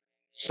worth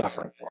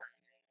suffering for.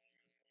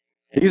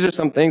 These are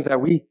some things that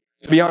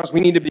to be honest, we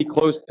need to be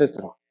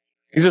closed-fisted on.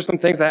 These are some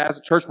things that as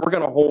a church we're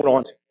going to hold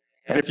on to.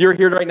 And if you're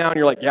here right now and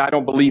you're like, yeah, I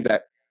don't believe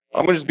that,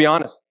 I'm going to just be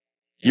honest.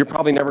 You're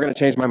probably never going to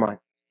change my mind.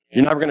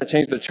 You're never going to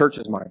change the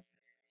church's mind.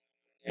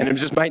 And it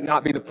just might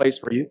not be the place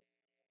for you.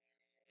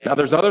 Now,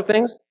 there's other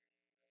things.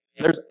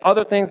 There's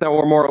other things that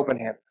we're more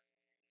open-handed.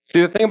 See,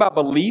 the thing about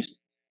beliefs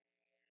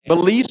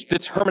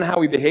determine how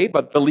we behave,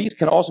 but beliefs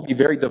can also be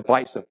very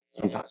divisive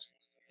sometimes.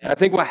 And I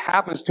think what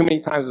happens too many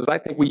times is I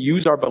think we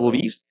use our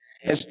beliefs.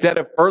 Instead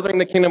of furthering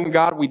the kingdom of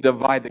God, we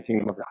divide the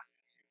kingdom of God.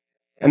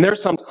 And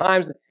there's some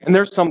times and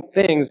there's some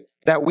things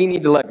that we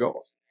need to let go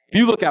of. If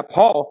you look at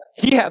Paul,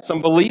 he had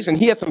some beliefs and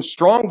he had some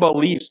strong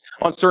beliefs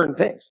on certain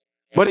things.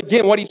 But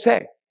again, what did he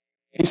say?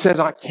 He says,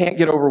 I can't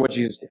get over what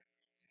Jesus did.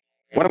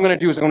 What I'm going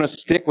to do is I'm going to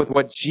stick with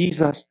what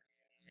Jesus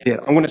did.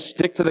 I'm going to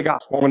stick to the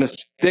gospel. I'm going to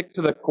stick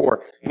to the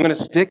core. I'm going to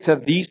stick to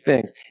these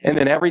things. And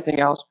then everything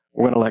else,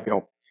 we're going to let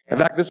go. In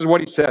fact, this is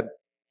what he said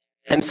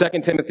in 2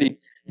 Timothy,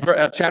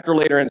 chapter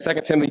later, in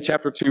 2 Timothy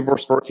chapter 2,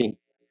 verse 14.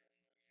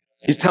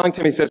 He's telling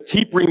Timothy, he says,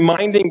 keep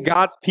reminding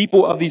God's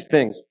people of these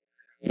things.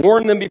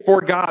 Warn them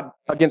before God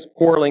against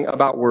quarreling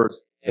about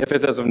words, if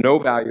it is of no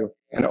value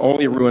and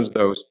only ruins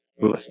those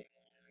who listen.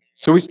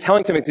 So he's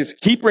telling Timothy,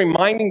 keep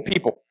reminding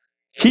people.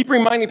 Keep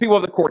reminding people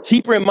of the core.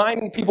 Keep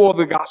reminding people of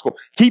the gospel.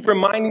 Keep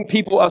reminding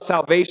people of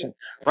salvation,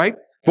 right?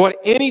 But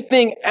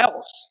anything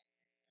else,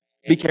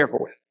 be careful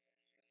with.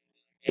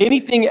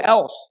 Anything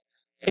else,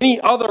 any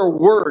other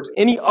words,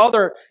 any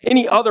other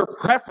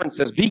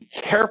preferences, be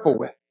careful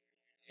with.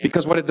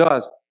 Because what it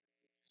does,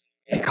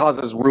 it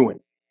causes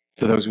ruin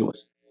to those who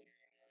listen.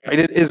 Right?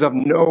 It is of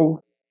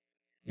no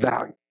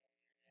value.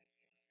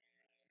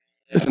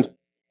 Listen,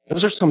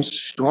 those are some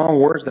strong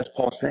words that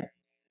Paul's saying.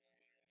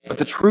 But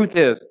the truth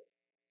is,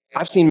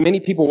 I've seen many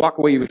people walk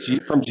away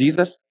from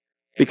Jesus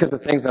because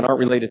of things that aren't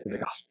related to the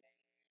gospel.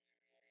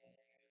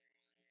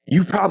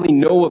 You probably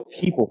know of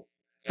people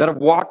that have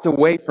walked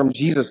away from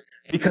Jesus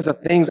because of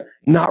things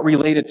not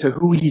related to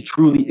who he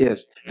truly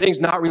is. Things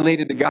not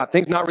related to God.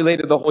 Things not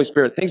related to the Holy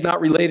Spirit. Things not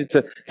related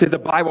to the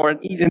Bible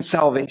and even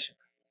salvation.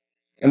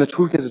 And the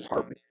truth is, it's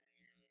heartbreaking.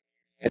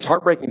 It's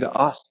heartbreaking to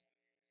us.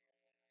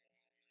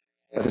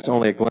 But it's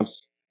only a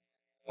glimpse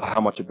of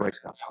how much it breaks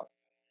God's heart.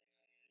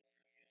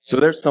 So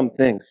there's some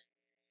things.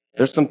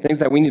 There's some things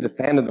that we need to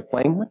fan in the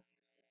flame with,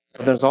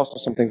 but there's also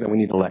some things that we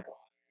need to let go.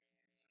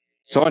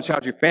 So I want to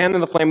challenge you, fan in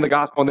the flame of the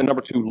gospel, and then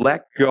number 2,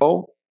 let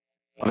go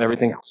of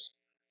everything else.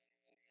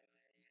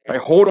 Right?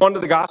 Hold on to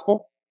the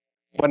gospel,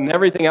 but in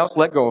everything else,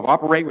 let go of.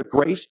 Operate with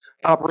grace,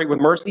 operate with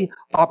mercy,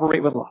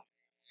 operate with love.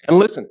 And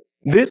listen,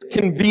 this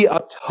can be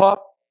a tough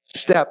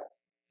step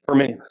for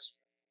many of us.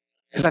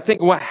 Because I think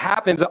what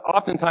happens,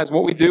 oftentimes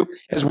what we do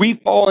is we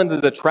fall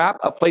into the trap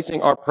of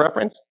placing our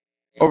preference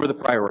over the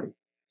priority.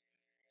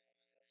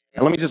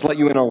 And let me just let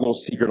you in on a little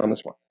secret on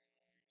this one.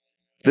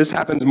 This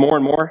happens more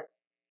and more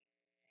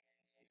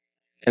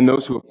in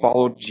those who have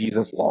followed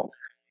Jesus longer.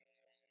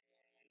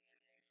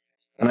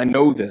 And I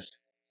know this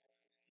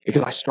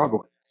because I struggle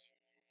with this.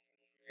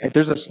 And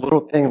there's this little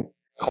thing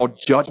called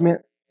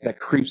judgment that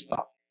creeps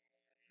up.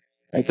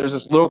 Right? There's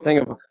this little thing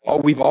of, oh,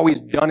 we've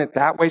always done it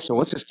that way, so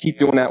let's just keep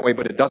doing that way,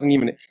 but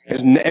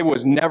it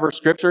was never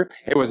Scripture,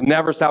 it was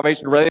never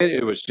salvation related,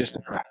 it was just a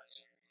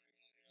preference.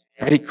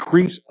 And it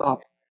creeps up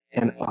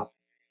and up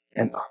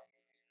and up.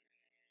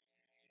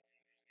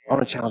 I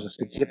want to challenge us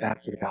to get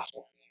back to the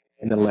gospel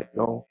and to let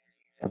go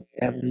of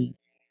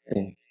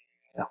everything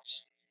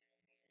else.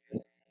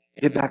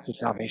 Get back to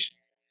salvation.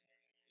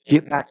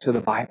 Get back to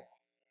the Bible.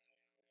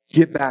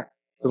 Get back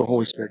to the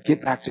Holy Spirit.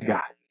 Get back to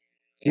God.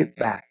 Get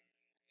back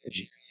to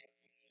Jesus.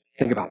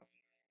 Think about it.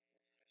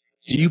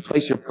 Do you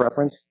place your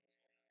preference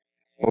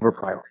over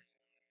priority?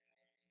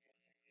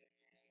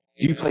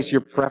 Do you place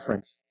your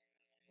preference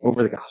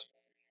over the gospel?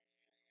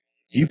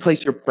 Do you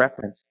place your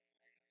preference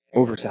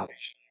over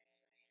salvation?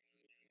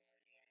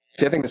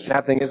 See, I think the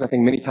sad thing is, I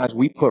think many times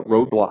we put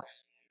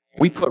roadblocks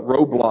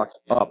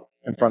up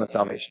in front of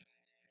salvation.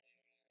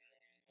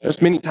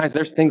 There's many times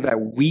there's things that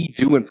we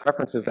do and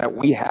preferences that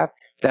we have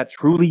that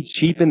truly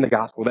cheapen the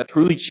gospel, that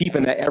truly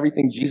cheapen that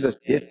everything Jesus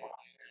did for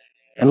us.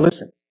 And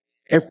listen,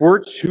 if we're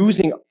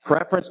choosing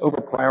preference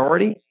over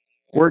priority,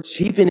 we're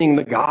cheapening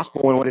the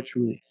gospel and what it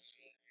truly is.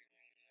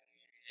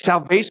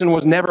 Salvation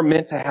was never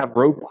meant to have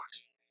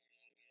roadblocks.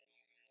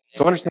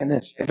 So understand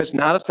this. If it's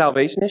not a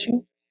salvation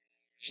issue,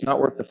 it's not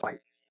worth the fight.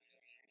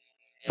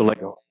 So let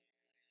go.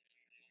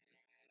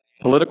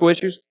 Political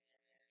issues,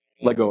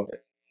 let go of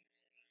it.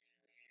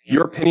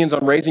 Your opinions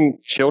on raising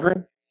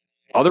children,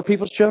 other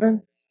people's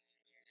children,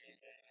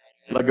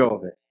 let go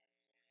of it.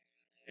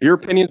 Your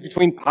opinions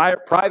between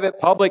private,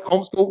 public,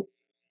 homeschool,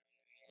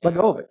 let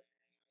go of it.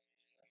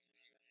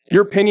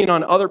 Your opinion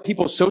on other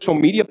people's social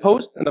media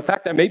posts and the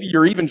fact that maybe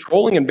you're even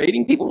trolling and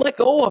baiting people, let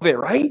go of it,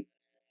 right?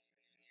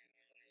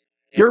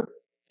 Your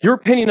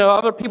opinion of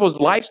other people's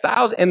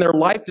lifestyles and their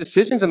life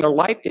decisions and their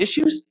life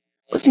issues,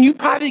 listen, you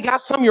probably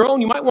got some of your own.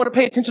 You might want to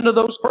pay attention to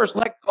those first.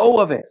 Let go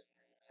of it,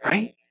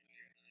 right?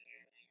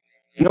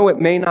 No, it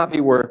may not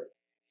be worth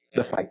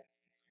the fight.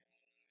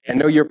 And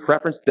know your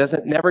preference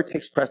never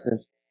takes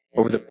precedence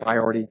over the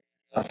priority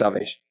of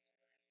salvation.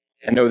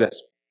 And know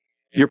this,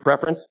 your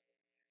preference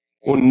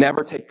will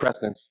never take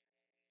precedence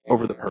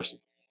over the person.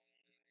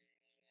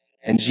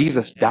 And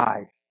Jesus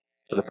died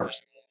for the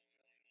person.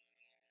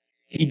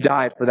 He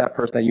died for that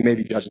person that you may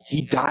be judging.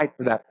 He died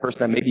for that person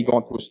that may be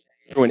going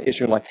through an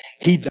issue in life.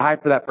 He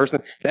died for that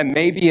person that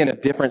may be in a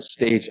different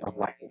stage of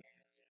life.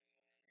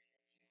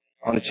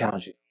 I want to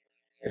challenge you.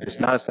 If it's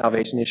not a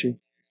salvation issue,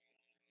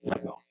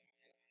 let go.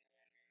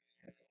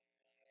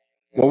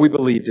 What we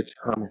believe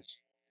determines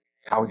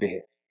how we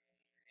behave.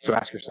 So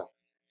ask yourself,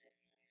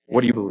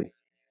 what do you believe?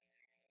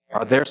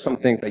 Are there some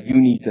things that you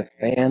need to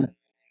fan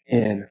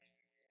into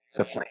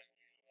flame?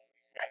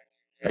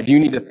 Or do you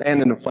need to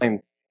fan into flame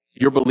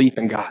your belief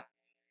in God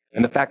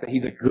and the fact that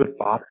He's a good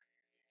Father?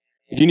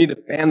 Do you need to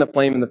fan the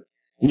flame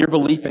in your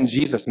belief in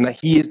Jesus and that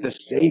He is the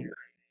Savior?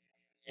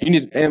 You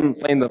need to fan the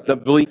flame the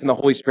belief in the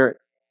Holy Spirit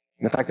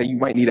and the fact that you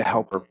might need a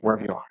helper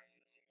wherever you are.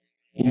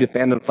 You need to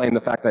fan the flame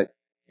the fact that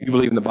you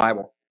believe in the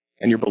Bible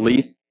and your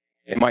belief,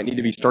 it might need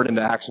to be stirred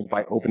into action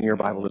by opening your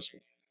Bible this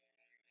week.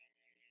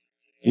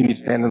 You need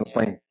to fan the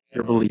flame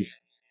your belief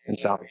in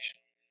salvation.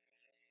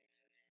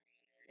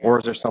 Or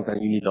is there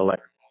something you need to let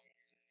go?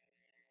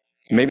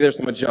 So maybe there's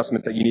some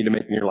adjustments that you need to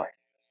make in your life.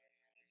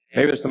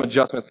 Maybe there's some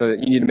adjustments that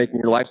you need to make in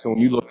your life so when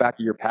you look back at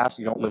your past,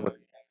 you don't live with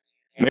it.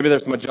 Maybe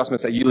there's some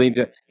adjustments that you need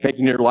to make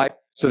in your life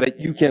so that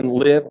you can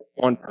live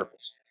on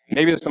purpose.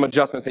 Maybe there's some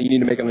adjustments that you need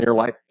to make in your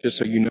life just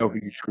so you know who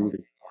you truly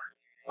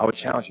are. I would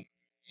challenge you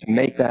to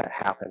make that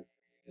happen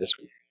this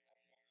week.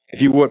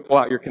 If you would, pull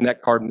out your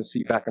Connect card in the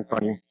seat back in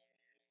front of you.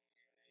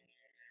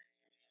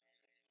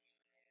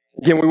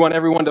 Again, we want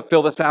everyone to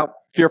fill this out.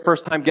 If you're a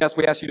first-time guest,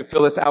 we ask you to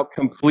fill this out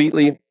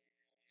completely.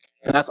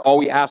 And that's all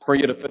we ask for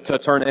you to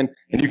turn in.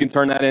 And you can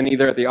turn that in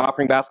either at the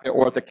offering basket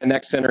or at the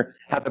Connect Center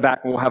at the back,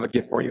 and we'll have a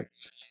gift for you.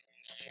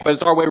 But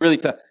it's our way really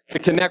to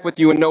connect with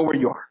you and know where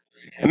you are.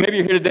 And maybe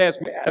you're here today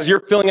as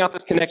you're filling out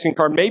this connection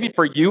card. Maybe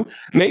for you,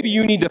 maybe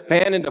you need to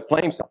fan into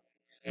flame something.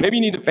 Maybe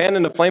you need to fan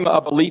into flame a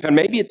belief, and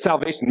maybe it's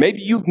salvation.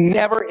 Maybe you've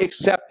never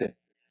accepted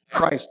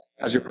Christ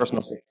as your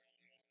personal Savior.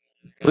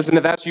 Listen,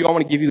 if that's you, I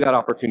want to give you that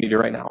opportunity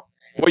right now.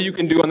 What you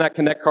can do on that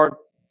Connect card,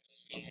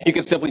 you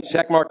can simply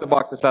check mark the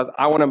box that says,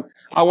 I want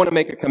to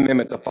make a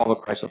commitment to follow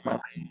Christ with my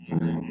life.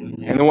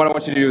 And then what I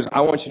want you to do is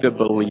I want you to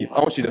believe. I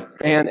want you to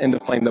fan into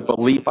flame the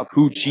belief of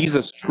who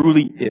Jesus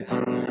truly is.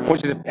 I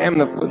want you to fan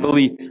the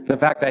belief, the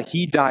fact that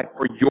He died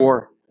for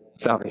your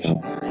salvation.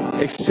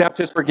 Accept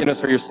His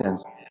forgiveness for your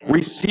sins.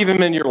 Receive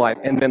Him in your life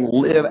and then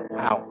live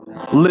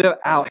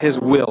out His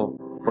will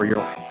for your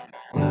life.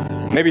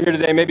 Maybe here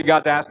today, maybe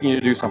God's asking you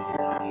to do something.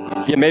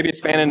 Yeah, maybe it's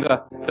fanning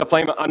the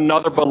flame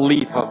another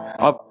belief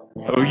of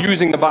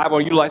using the Bible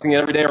and utilizing it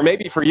every day. Or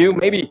maybe for you,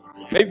 maybe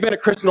you've been a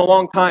Christian a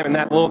long time and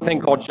that little thing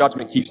called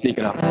judgment keeps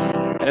sneaking up.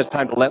 And it's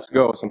time to let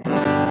go.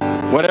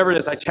 Whatever it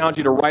is, I challenge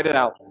you to write it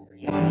out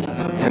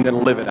and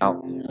then live it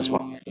out as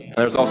well. And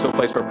there's also a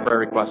place for prayer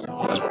requests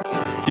as well.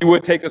 If you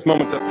would take this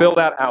moment to fill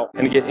that out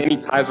and get any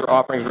tithes or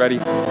offerings ready,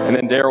 and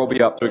then Darryl will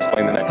be up to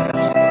explain the next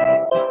steps.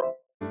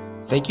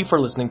 Thank you for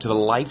listening to the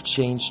Life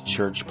Change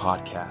Church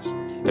podcast.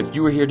 If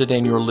you were here today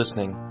and you were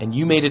listening and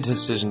you made a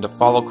decision to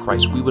follow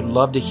Christ, we would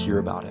love to hear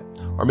about it.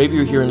 Or maybe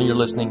you're here and you're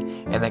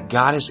listening and that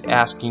God is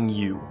asking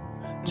you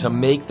to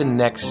make the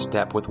next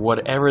step with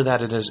whatever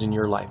that it is in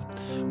your life.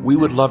 We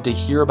would love to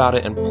hear about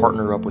it and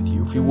partner up with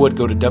you. If you would,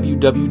 go to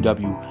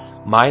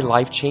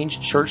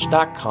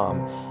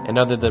www.mylifechangechurch.com and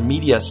under the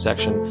media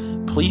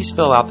section, please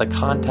fill out the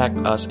contact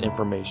us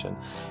information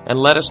and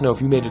let us know if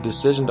you made a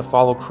decision to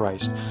follow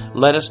Christ.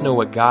 Let us know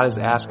what God is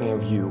asking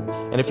of you.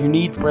 And if you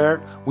need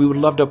prayer, we would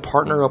love to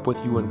partner up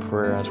with you in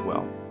prayer as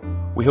well.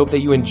 We hope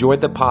that you enjoyed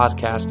the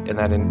podcast and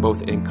that it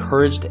both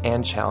encouraged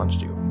and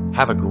challenged you.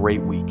 Have a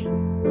great week.